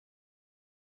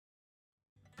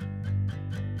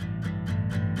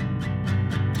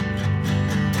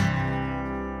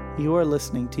You are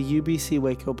listening to UBC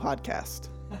Waco Podcast.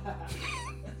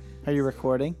 Are you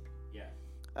recording? Yeah.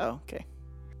 Oh, okay.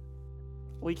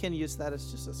 We can use that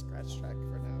as just a scratch track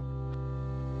for now.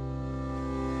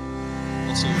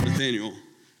 Also, Nathaniel,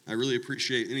 I really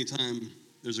appreciate any time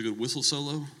there's a good whistle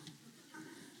solo.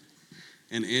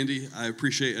 And Andy, I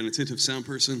appreciate an attentive sound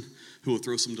person who will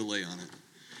throw some delay on it.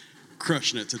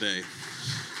 Crushing it today.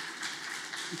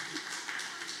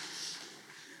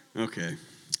 Okay.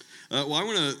 Well, I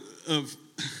want to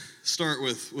start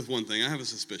with one thing. I have a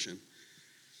suspicion.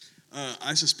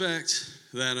 I suspect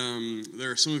that there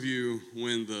are some of you,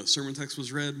 when the sermon text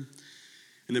was read,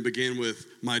 and it began with,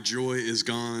 "My joy is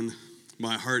gone,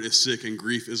 my heart is sick, and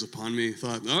grief is upon me,"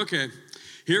 thought, okay,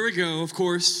 here we go, of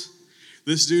course.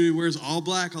 This dude who wears all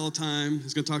black all the time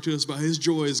is going to talk to us about his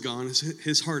joy is gone,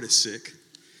 his heart is sick.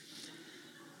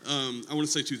 I want to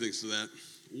say two things to that.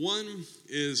 One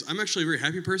is I'm actually a very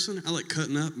happy person. I like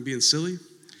cutting up and being silly.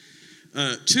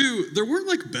 Two, there weren't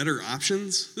like better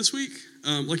options this week.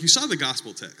 Like you saw the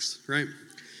gospel text, right?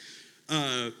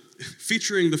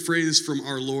 Featuring the phrase from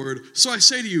our Lord, "So I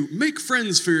say to you, make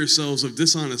friends for yourselves of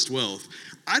dishonest wealth."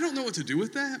 I don't know what to do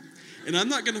with that, and I'm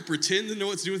not going to pretend to know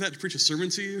what to do with that to preach a sermon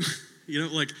to you. You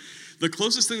know, like the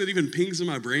closest thing that even pings in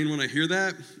my brain when I hear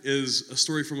that is a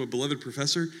story from a beloved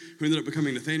professor who ended up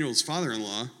becoming Nathaniel's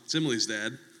father-in-law. It's Emily's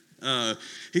dad.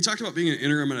 He talked about being an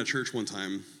interim at a church one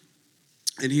time,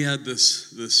 and he had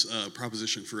this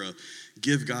proposition for a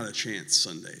Give God a Chance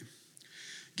Sunday.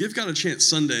 Give God a Chance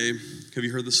Sunday, have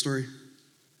you heard this story?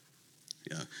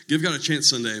 Yeah. Give God a Chance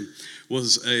Sunday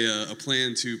was a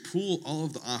plan to pool all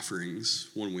of the offerings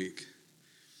one week,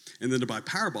 and then to buy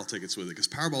Powerball tickets with it, because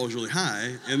Powerball was really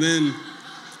high, and then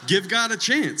give God a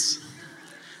chance.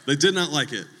 They did not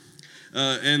like it.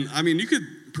 And I mean, you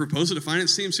could propose it to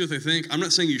finance team, see what they think. I'm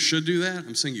not saying you should do that.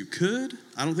 I'm saying you could.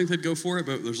 I don't think they'd go for it,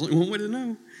 but there's only one way to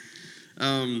know.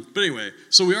 But anyway,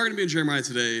 so we are going to be in Jeremiah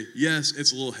today. Yes,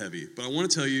 it's a little heavy, but I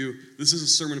want to tell you, this is a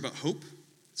sermon about hope.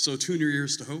 So tune your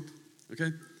ears to hope,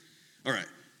 okay? All right,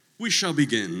 we shall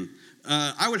begin.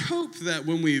 I would hope that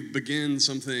when we begin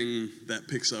something that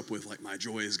picks up with like, my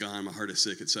joy is gone, my heart is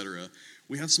sick, etc.,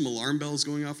 we have some alarm bells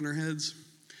going off in our heads,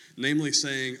 namely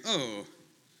saying, oh,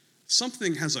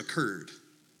 something has occurred.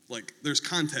 Like, there's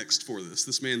context for this.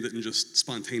 This man didn't just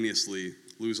spontaneously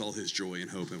lose all his joy and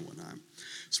hope and whatnot.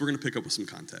 So we're going to pick up with some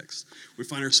context. We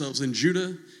find ourselves in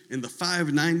Judah in the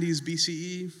 590s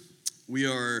BCE. We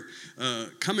are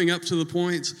coming up to the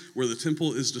point where the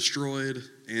temple is destroyed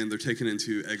and they're taken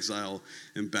into exile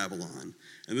in Babylon.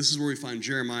 And this is where we find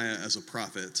Jeremiah as a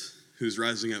prophet who's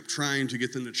rising up, trying to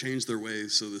get them to change their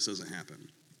ways so this doesn't happen.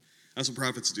 That's what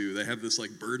prophets do. They have this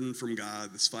like burden from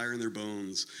God, this fire in their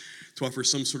bones, to offer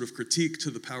some sort of critique to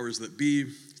the powers that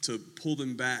be, to pull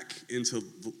them back into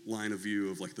the line of view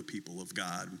of like the people of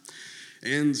God.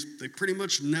 And they pretty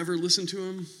much never listen to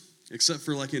him, except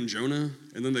for like in Jonah,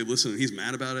 and then they listen and he's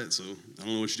mad about it, so I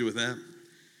don't know what you do with that.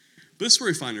 But this is where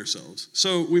we find ourselves.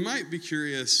 So we might be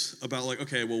curious about like,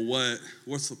 okay, well,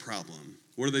 what's the problem?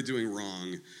 What are they doing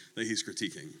wrong that he's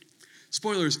critiquing?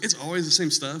 Spoilers, it's always the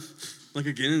same stuff, like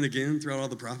again and again throughout all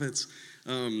the prophets,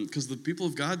 because the people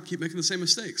of God keep making the same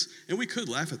mistakes. And we could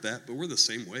laugh at that, but we're the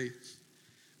same way.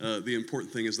 The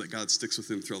important thing is that God sticks with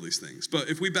them through all these things. But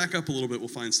if we back up a little bit, we'll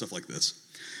find stuff like this.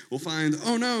 We'll find,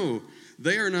 oh no,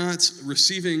 they are not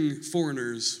receiving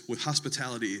foreigners with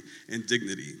hospitality and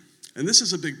dignity. And this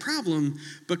is a big problem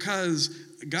because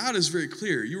God is very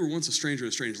clear. You were once a stranger in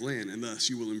a strange land, and thus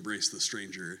you will embrace the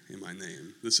stranger in my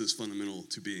name. This is fundamental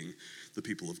to being the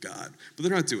people of God. But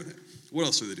they're not doing it. What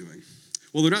else are they doing?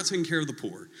 Well, they're not taking care of the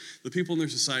poor. The people in their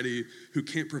society who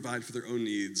can't provide for their own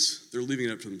needs, they're leaving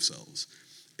it up to themselves.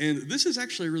 And this is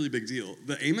actually a really big deal.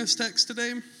 The Amos text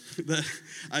today,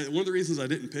 one of the reasons I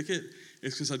didn't pick it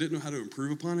is because I didn't know how to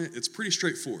improve upon it. It's pretty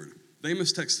straightforward. The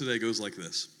Amos text today goes like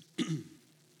this.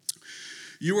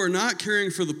 You are not caring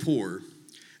for the poor.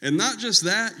 And not just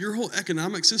that, your whole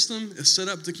economic system is set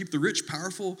up to keep the rich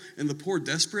powerful and the poor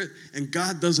desperate, and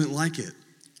God doesn't like it.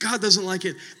 God doesn't like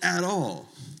it at all.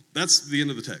 That's the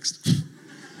end of the text.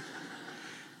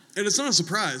 And it's not a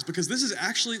surprise, because this is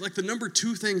actually like the number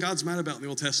 2 thing God's mad about in the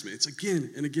Old Testament. It's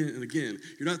again and again and again.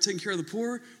 You're not taking care of the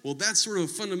poor? Well, that's sort of a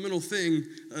fundamental thing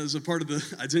as a part of the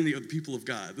identity of the people of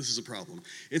God. This is a problem.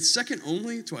 It's second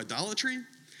only to idolatry,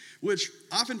 which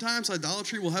oftentimes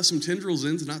idolatry will have some tendrils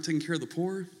into not taking care of the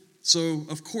poor. So,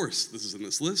 of course, this is in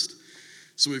this list.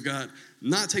 So we've got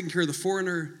not taking care of the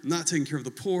foreigner, not taking care of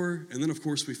the poor, and then, of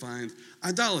course, we find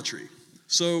idolatry.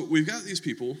 So we've got these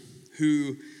people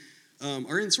who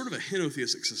are in sort of a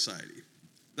henotheistic society.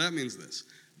 That means this.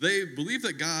 They believe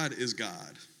that God is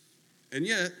God, and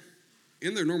yet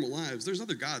in their normal lives, there's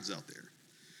other gods out there.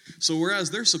 So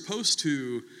whereas they're supposed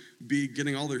to be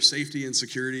getting all their safety and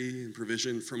security and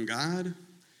provision from God,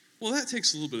 well, that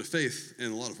takes a little bit of faith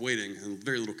and a lot of waiting and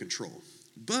very little control.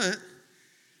 But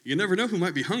you never know who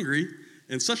might be hungry,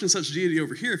 and such deity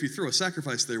over here, if you throw a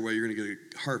sacrifice their way, you're going to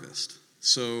get a harvest.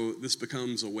 So this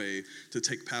becomes a way to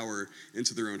take power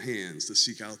into their own hands, to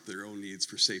seek out their own needs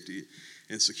for safety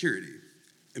and security.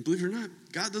 And believe it or not,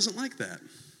 God doesn't like that.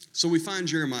 So we find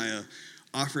Jeremiah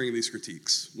offering these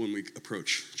critiques when we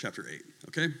approach chapter 8,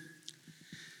 okay?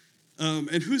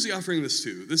 And who's he offering this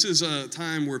to? This is a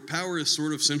time where power is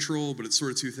sort of central, but it's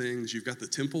sort of two things. You've got the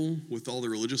temple with all the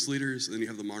religious leaders, and then you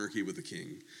have the monarchy with the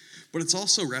king. But it's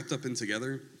also wrapped up in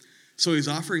together. So he's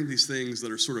offering these things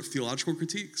that are sort of theological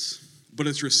critiques, but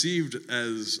it's received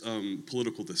as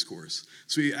political discourse.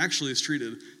 So he actually is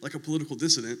treated like a political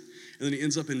dissident, and then he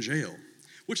ends up in jail,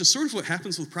 which is sort of what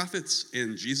happens with prophets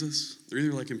and Jesus. They're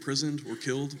either like imprisoned or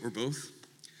killed or both.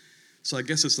 So I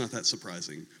guess it's not that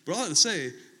surprising. But all that to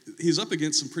say, he's up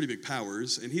against some pretty big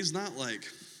powers, and he's not like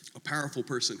a powerful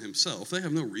person himself. They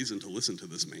have no reason to listen to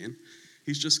this man.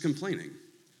 He's just complaining.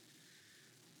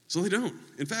 So they don't.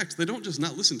 In fact, they don't just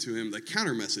not listen to him, they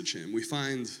counter-message him. We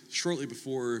find shortly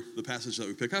before the passage that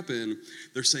we pick up in,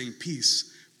 they're saying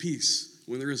peace, peace,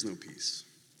 when there is no peace.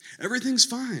 Everything's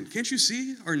fine. Can't you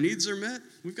see? Our needs are met.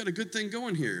 We've got a good thing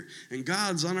going here, and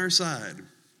God's on our side.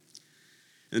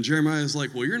 And Jeremiah is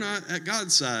like, well, you're not at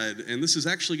God's side, and this is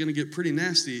actually going to get pretty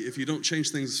nasty if you don't change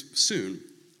things soon.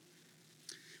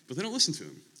 But they don't listen to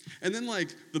him. And then,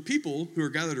 like, the people who are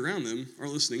gathered around them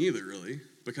aren't listening either, really,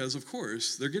 because, of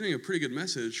course, they're getting a pretty good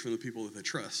message from the people that they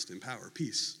trust in power.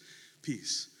 Peace,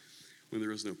 peace, when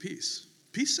there is no peace.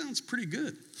 Peace sounds pretty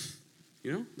good.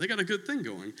 You know, they got a good thing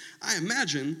going. I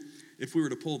imagine if we were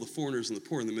to poll the foreigners and the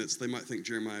poor in the midst, they might think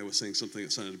Jeremiah was saying something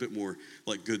that sounded a bit more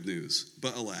like good news.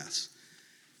 But alas,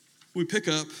 we pick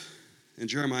up in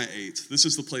Jeremiah 8. This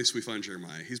is the place we find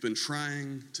Jeremiah. He's been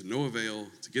trying to no avail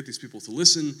to get these people to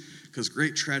listen because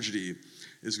great tragedy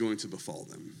is going to befall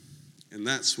them. And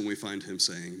that's when we find him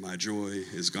saying, my joy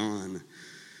is gone,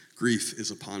 grief is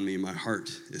upon me, my heart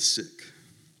is sick.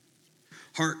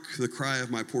 Hark the cry of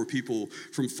my poor people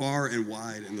from far and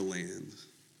wide in the land.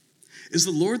 Is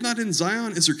the Lord not in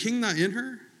Zion? Is her king not in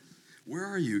her? Where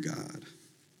are you, God?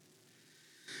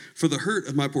 For the hurt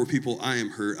of my poor people, I am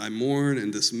hurt. I mourn,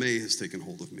 and dismay has taken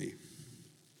hold of me.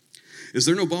 Is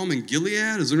there no balm in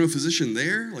Gilead? Is there no physician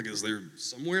there? Like, is there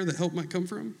somewhere that help might come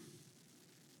from?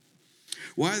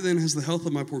 Why then has the health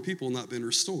of my poor people not been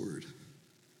restored?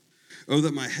 Oh,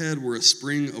 that my head were a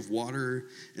spring of water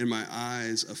and my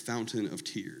eyes a fountain of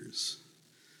tears,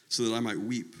 so that I might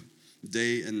weep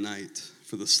day and night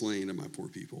for the slain of my poor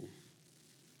people.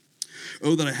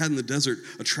 Oh, that I had in the desert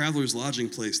a traveler's lodging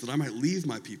place, that I might leave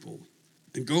my people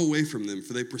and go away from them,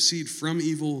 for they proceed from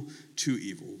evil to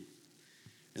evil,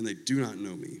 and they do not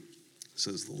know me,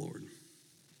 says the Lord.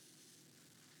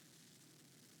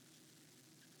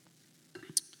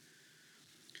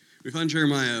 We find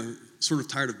Jeremiah sort of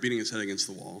tired of beating his head against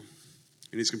the wall,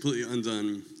 and he's completely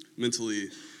undone mentally,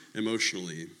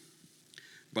 emotionally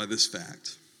by this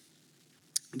fact.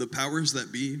 The powers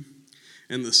that be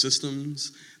and the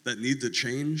systems that need to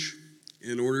change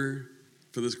in order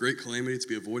for this great calamity to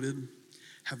be avoided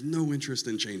have no interest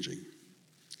in changing,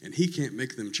 and he can't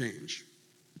make them change.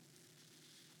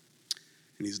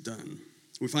 And he's done.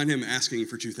 We find him asking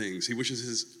for two things. He wishes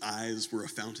his eyes were a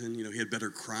fountain. You know, he had better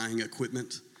crying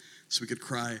equipment so we could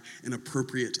cry an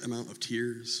appropriate amount of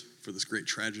tears for this great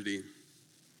tragedy,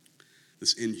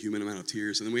 this inhuman amount of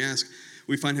tears. And then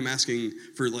we find him asking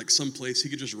for like some place he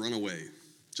could just run away,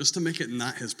 just to make it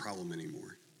not his problem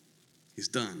anymore. He's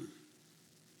done.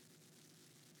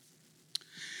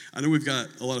 I know we've got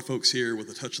a lot of folks here with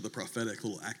a touch of the prophetic, a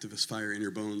little activist fire in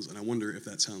your bones, and I wonder if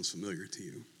that sounds familiar to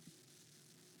you.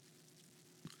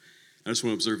 I just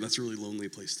want to observe that's a really lonely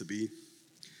place to be,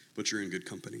 but you're in good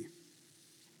company.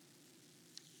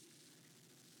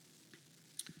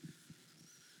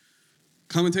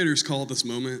 Commentators call this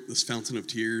moment, this fountain of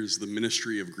tears, the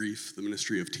ministry of grief, the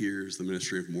ministry of tears, the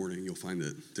ministry of mourning. You'll find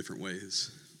it different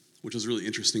ways, which is a really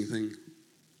interesting thing.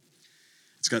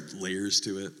 It's got layers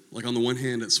to it. Like on the one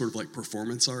hand, it's sort of like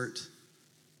performance art.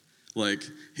 Like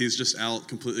he's just out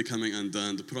completely coming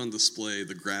undone to put on display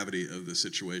the gravity of the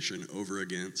situation over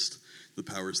against the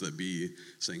powers that be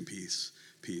saying peace,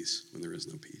 peace, when there is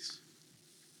no peace.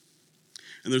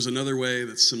 And there's another way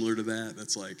that's similar to that.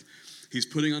 That's like he's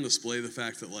putting on display the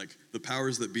fact that like the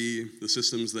powers that be, the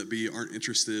systems that be aren't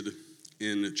interested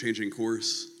in changing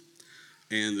course.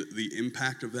 And the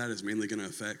impact of that is mainly going to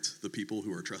affect the people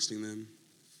who are trusting them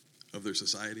of their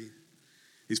society.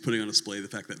 He's putting on display the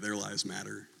fact that their lives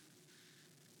matter.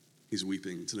 He's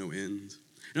weeping to no end.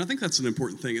 And I think that's an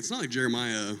important thing. It's not like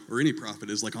Jeremiah or any prophet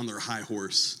is like on their high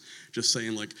horse, just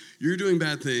saying like, you're doing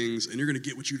bad things and you're going to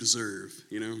get what you deserve,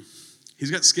 you know? He's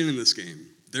got skin in this game.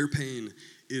 Their pain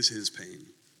is his pain.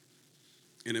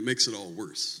 And it makes it all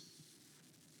worse.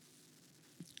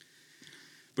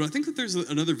 But I think that there's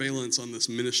another valence on this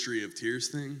ministry of tears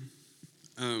thing.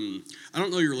 I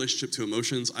don't know your relationship to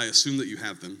emotions. I assume that you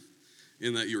have them,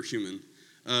 in that you're human.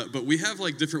 But we have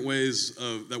like different ways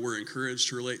that we're encouraged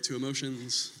to relate to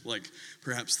emotions. Like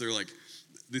perhaps they're like,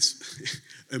 this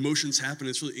emotions happen,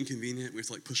 it's really inconvenient. We have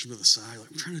to like push them to the side. Like,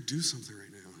 I'm trying to do something right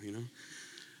now, you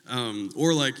know?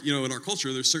 Or like, you know, in our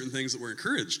culture, there's certain things that we're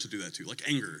encouraged to do that too, like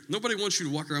anger. Nobody wants you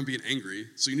to walk around being angry,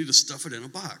 so you need to stuff it in a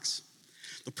box.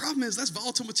 The problem is that's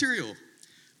volatile material.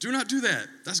 Do not do that.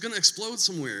 That's going to explode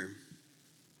somewhere.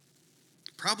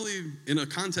 Probably in a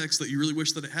context that you really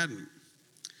wish that it hadn't.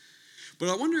 But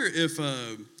I wonder if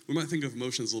we might think of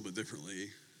emotions a little bit differently,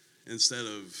 instead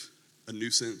of a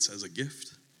nuisance as a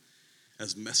gift,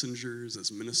 as messengers,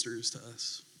 as ministers to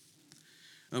us.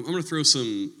 I'm going to throw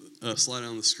some slide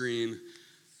on the screen.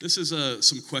 This is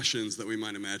some questions that we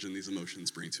might imagine these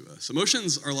emotions bring to us.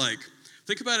 Emotions are like,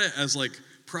 think about it as like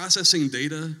processing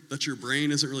data that your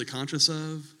brain isn't really conscious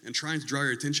of and trying to draw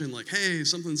your attention like, hey,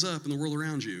 something's up in the world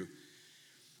around you.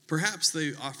 Perhaps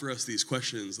they offer us these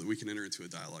questions that we can enter into a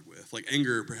dialogue with. Like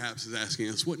anger, perhaps, is asking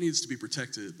us, what needs to be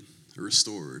protected or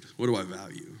restored? What do I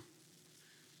value?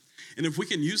 And if we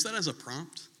can use that as a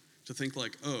prompt to think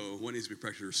like, oh, what needs to be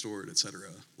protected or restored, etc.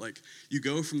 Like you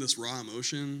go from this raw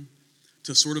emotion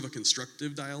to sort of a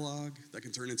constructive dialogue that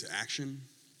can turn into action,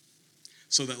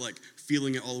 so that like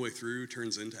feeling it all the way through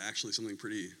turns into actually something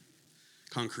pretty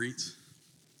concrete.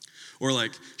 Or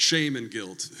like shame and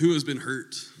guilt. Who has been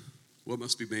hurt? What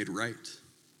must be made right?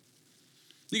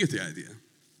 You get the idea.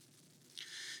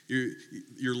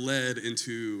 You're led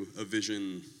into a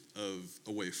vision of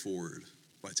a way forward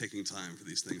by taking time for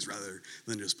these things rather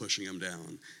than just pushing them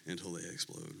down until they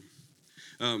explode.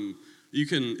 You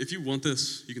can, if you want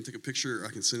this, you can take a picture.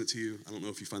 I can send it to you. I don't know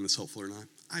if you find this helpful or not.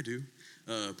 I do,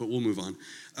 but we'll move on.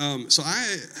 So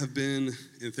I have been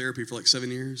in therapy for like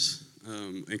 7 years.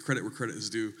 And credit where credit is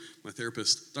due. My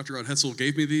therapist, Dr. Rod Hetzel,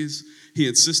 gave me these. He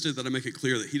insisted that I make it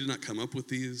clear that he did not come up with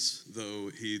these, though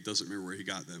he doesn't remember where he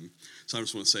got them. So I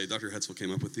just want to say Dr. Hetzel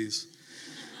came up with these.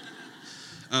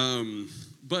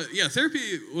 But yeah,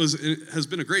 therapy has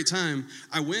been a great time.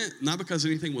 I went not because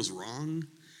anything was wrong.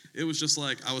 It was just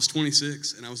like I was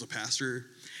 26 and I was a pastor.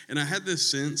 And I had this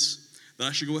sense that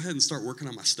I should go ahead and start working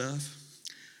on my stuff.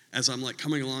 As I'm like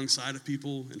coming alongside of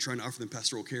people and trying to offer them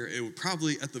pastoral care, it would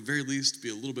probably at the very least be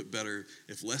a little bit better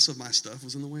if less of my stuff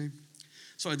was in the way.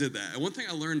 So I did that. And one thing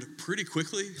I learned pretty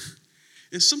quickly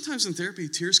is sometimes in therapy,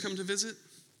 tears come to visit.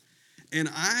 And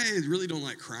I really don't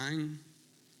like crying,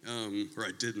 or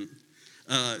I didn't.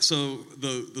 So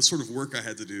the sort of work I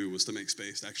had to do was to make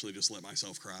space to actually just let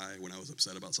myself cry when I was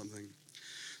upset about something.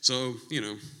 So, you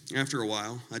know, after a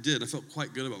while, I did. I felt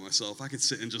quite good about myself. I could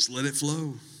sit and just let it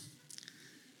flow.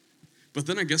 But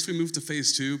then I guess we moved to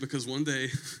phase 2 because one day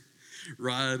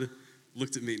Rod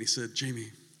looked at me and he said, Jamie,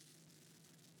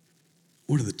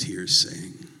 what are the tears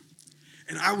saying?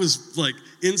 And I was like,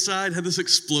 inside had this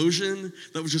explosion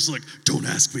that was just like, don't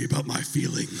ask me about my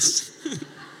feelings.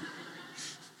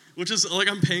 Which is like,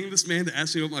 I'm paying this man to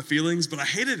ask me about my feelings, but I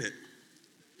hated it.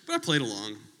 But I played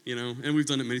along, you know, and we've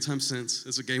done it many times since.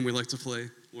 It's a game we like to play.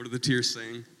 What are the tears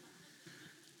saying?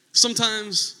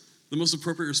 Sometimes the most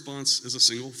appropriate response is a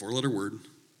single 4-letter word.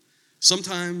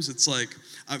 Sometimes it's like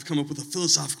I've come up with a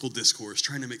philosophical discourse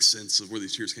trying to make sense of where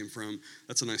these tears came from.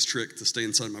 That's a nice trick to stay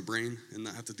inside my brain and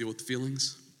not have to deal with the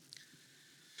feelings.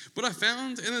 But I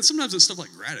found, and then sometimes it's stuff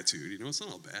like gratitude, you know, it's not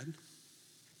all bad.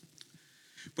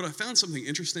 But I found something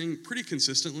interesting pretty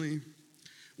consistently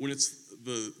when it's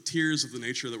the tears of the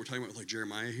nature that we're talking about with like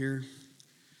Jeremiah here.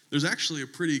 There's actually a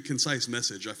pretty concise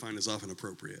message I find is often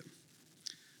appropriate.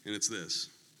 And it's this.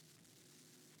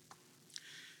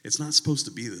 It's not supposed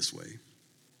to be this way.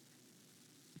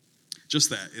 Just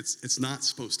that. It's not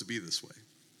supposed to be this way.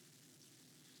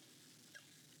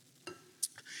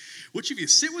 Which, if you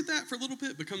sit with that for a little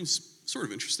bit, becomes sort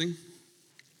of interesting.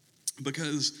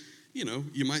 Because, you know,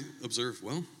 you might observe,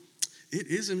 well, it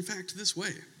is in fact this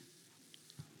way.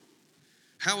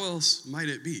 How else might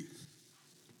it be?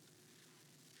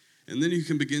 And then you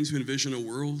can begin to envision a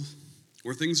world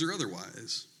where things are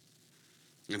otherwise.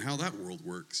 And how that world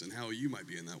works, and how you might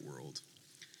be in that world.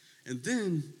 And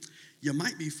then you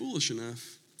might be foolish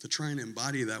enough to try and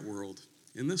embody that world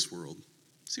in this world.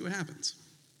 See what happens.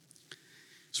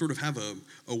 Sort of have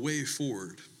a way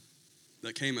forward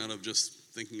that came out of just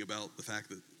thinking about the fact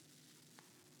that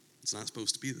it's not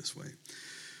supposed to be this way.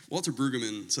 Walter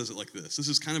Brueggemann says it like this. This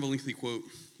is kind of a lengthy quote,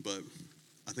 but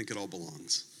I think it all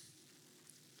belongs.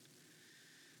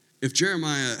 If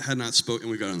Jeremiah had not spoken,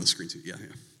 and we got it on the screen too, yeah.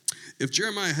 If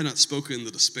Jeremiah had not spoken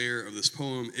the despair of this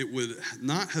poem, it would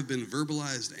not have been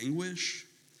verbalized anguish,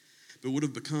 but would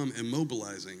have become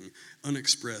immobilizing,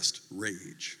 unexpressed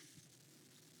rage.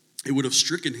 It would have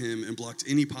stricken him and blocked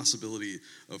any possibility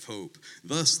of hope.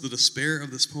 Thus, the despair of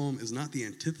this poem is not the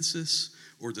antithesis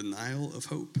or denial of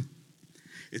hope.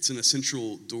 It's an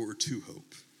essential door to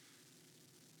hope.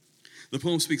 The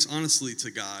poem speaks honestly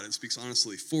to God. It speaks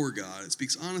honestly for God. It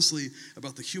speaks honestly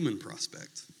about the human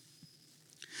prospect.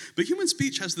 But human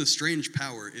speech has this strange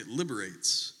power. It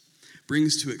liberates,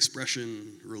 brings to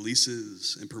expression,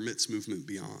 releases, and permits movement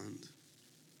beyond.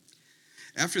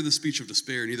 After the speech of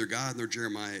despair, neither God nor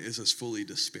Jeremiah is as fully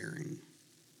despairing.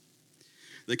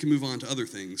 They can move on to other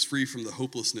things, free from the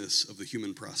hopelessness of the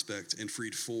human prospect and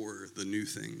freed for the new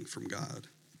thing from God.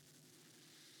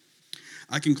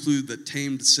 I conclude that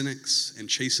tamed cynics and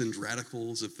chastened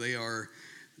radicals, if they are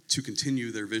to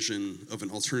continue their vision of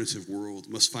an alternative world,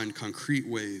 must find concrete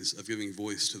ways of giving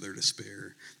voice to their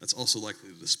despair. That's also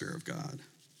likely the despair of God.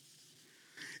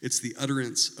 It's the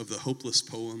utterance of the hopeless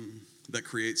poem that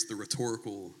creates the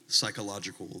rhetorical,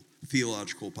 psychological,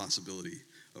 theological possibility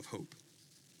of hope.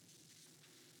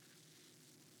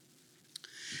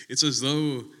 It's as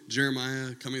though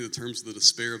Jeremiah, coming to terms with the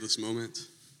despair of this moment,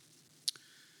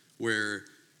 where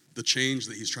the change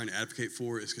that he's trying to advocate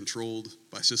for is controlled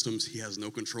by systems he has no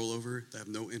control over, that have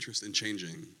no interest in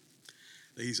changing,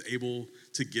 that he's able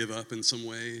to give up in some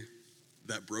way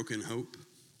that broken hope,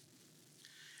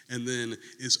 and then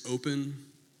is open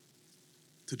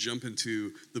to jump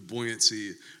into the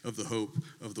buoyancy of the hope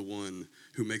of the one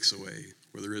who makes a way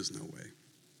where there is no way.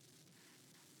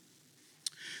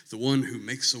 The one who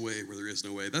makes a way where there is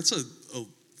no way. That's a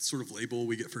sort of label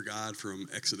we get for God from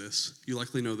Exodus. You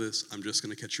likely know this. I'm just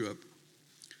going to catch you up.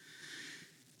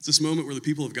 It's this moment where the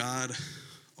people of God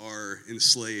are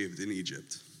enslaved in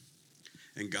Egypt,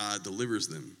 and God delivers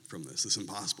them from this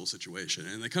impossible situation.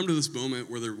 And they come to this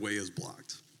moment where their way is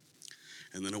blocked,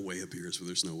 and then a way appears where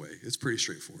there's no way. It's pretty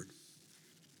straightforward.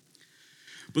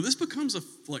 But this becomes a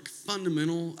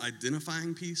fundamental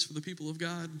identifying piece for the people of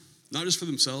God, not just for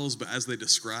themselves, but as they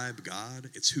describe God.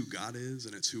 It's who God is,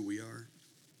 and it's who we are.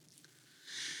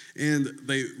 And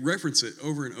they reference it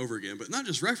over and over again, but not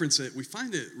just reference it, we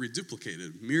find it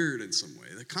reduplicated, mirrored in some way.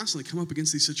 They constantly come up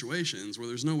against these situations where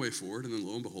there's no way forward, and then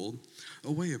lo and behold,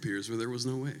 a way appears where there was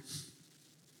no way. And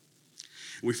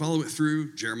we follow it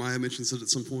through. Jeremiah mentions it at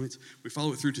some point. We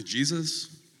follow it through to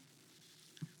Jesus.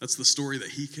 That's the story that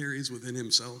he carries within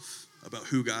himself about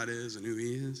who God is and who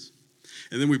he is.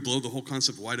 And then we blow the whole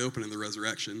concept wide open in the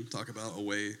resurrection, talk about a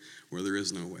way where there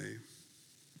is no way.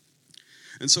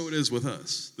 And so it is with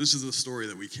us. This is the story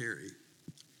that we carry,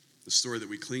 the story that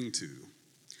we cling to,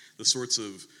 the sorts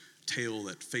of tale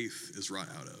that faith is wrought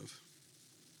out of.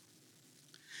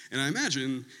 And I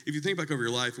imagine, if you think back over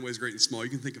your life in ways great and small, you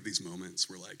can think of these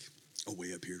moments where a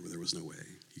way appeared where there was no way.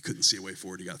 You couldn't see a way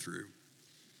forward, you got through.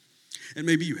 And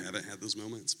maybe you haven't had those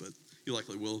moments, but you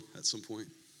likely will at some point.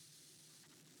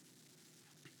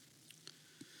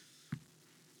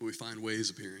 But we find ways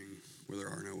appearing where there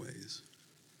are no ways.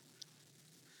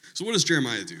 So what does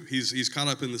Jeremiah do? He's caught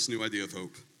up in this new idea of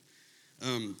hope.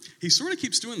 He sort of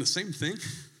keeps doing the same thing.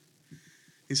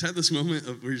 He's had this moment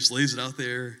where he just lays it out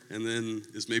there and then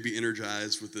is maybe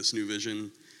energized with this new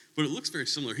vision. But it looks very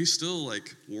similar. He's still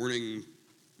warning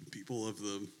people of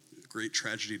the great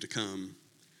tragedy to come.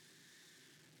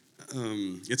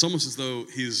 It's almost as though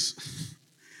he's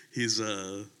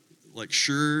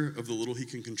sure of the little he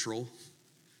can control,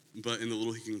 but in the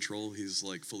little he can control, he's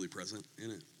fully present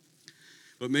in it.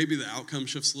 But maybe the outcome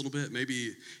shifts a little bit.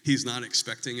 Maybe he's not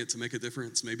expecting it to make a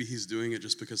difference. Maybe he's doing it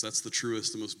just because that's the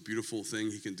truest, the most beautiful thing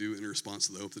he can do in response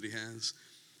to the hope that he has,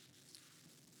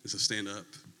 is to stand up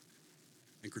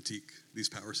and critique these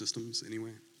power systems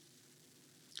anyway.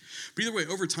 But either way,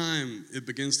 over time, it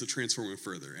begins to transform him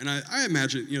further. And I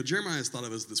imagine, Jeremiah is thought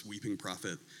of as this weeping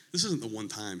prophet. This isn't the one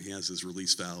time he has his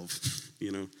release valve,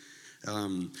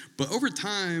 But over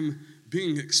time,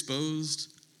 being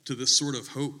exposed to this sort of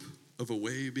hope of a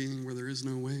way being where there is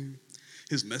no way,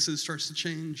 his message starts to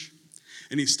change.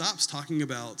 And he stops talking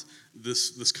about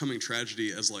this coming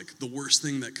tragedy as the worst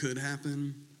thing that could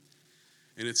happen.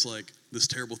 And it's this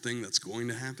terrible thing that's going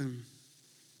to happen.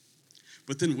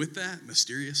 But then with that,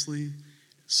 mysteriously,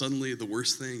 suddenly the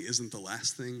worst thing isn't the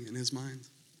last thing in his mind.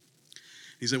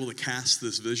 He's able to cast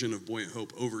this vision of buoyant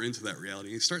hope over into that reality.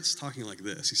 And he starts talking like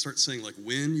this. He starts saying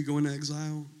when you go into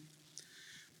exile,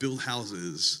 build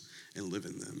houses, and live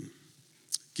in them.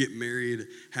 Get married,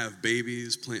 have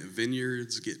babies, plant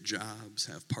vineyards, get jobs,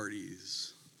 have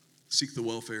parties. Seek the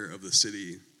welfare of the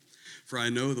city. For I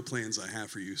know the plans I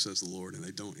have for you, says the Lord, and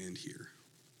they don't end here.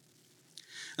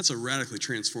 That's a radically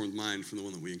transformed mind from the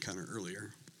one that we encountered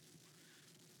earlier.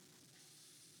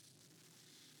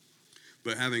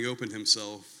 But having opened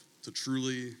himself to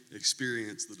truly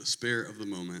experience the despair of the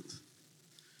moment,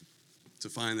 to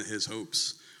find that his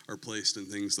hopes are placed in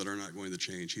things that are not going to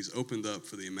change, he's opened up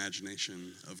for the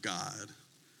imagination of God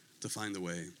to find the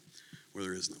way where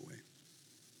there is no way.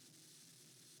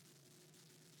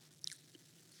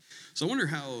 So I wonder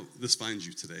how this finds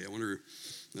you today. I wonder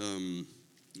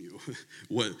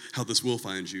how this will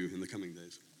find you in the coming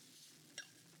days.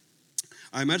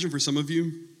 I imagine for some of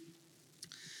you,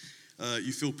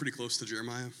 you feel pretty close to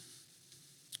Jeremiah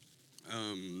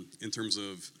in terms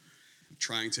of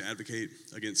trying to advocate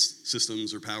against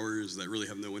systems or powers that really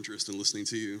have no interest in listening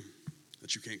to you,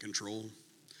 that you can't control.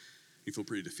 You feel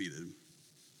pretty defeated.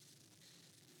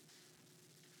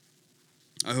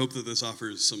 I hope that this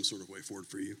offers some sort of way forward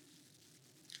for you.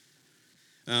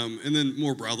 And then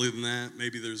more broadly than that,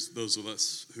 maybe there's those of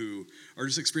us who are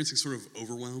just experiencing sort of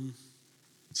overwhelm,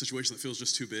 a situation that feels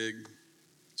just too big,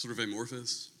 sort of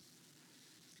amorphous.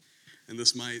 And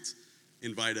this might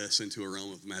invite us into a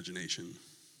realm of imagination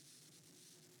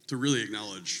to really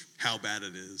acknowledge how bad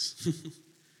it is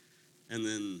and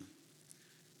then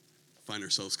find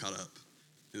ourselves caught up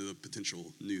in the potential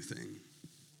new thing.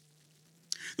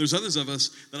 There's others of us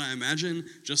that I imagine,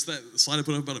 just that slide I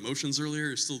put up about emotions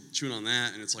earlier, is still chewing on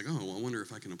that, and it's like, oh, well, I wonder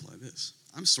if I can apply this.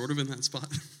 I'm sort of in that spot,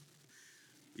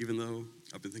 even though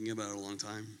I've been thinking about it a long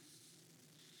time.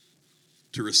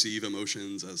 To receive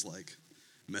emotions as like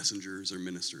messengers or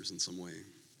ministers in some way.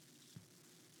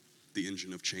 The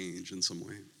engine of change in some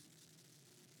way.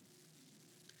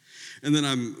 And then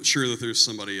I'm sure that there's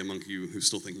somebody among you who's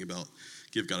still thinking about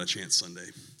Give God a Chance Sunday.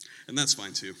 And that's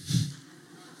fine too.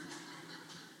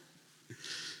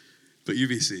 But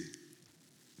UVC,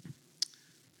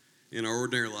 in our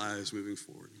ordinary lives moving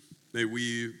forward, may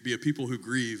we be a people who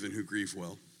grieve and who grieve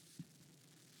well,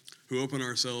 who open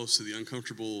ourselves to the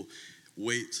uncomfortable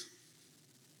weight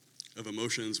of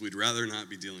emotions we'd rather not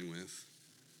be dealing with,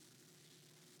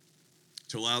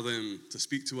 to allow them to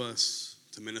speak to us,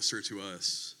 to minister to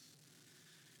us,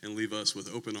 and leave us with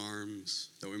open arms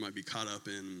that we might be caught up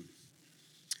in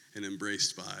and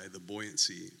embraced by the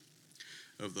buoyancy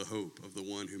of the hope of the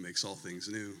one who makes all things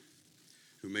new,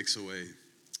 who makes a way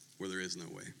where there is no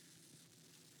way.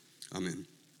 Amen.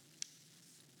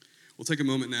 We'll take a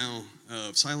moment now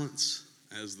of silence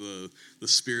as the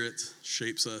Spirit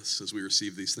shapes us as we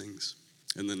receive these things.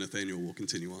 And then Nathaniel will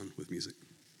continue on with music.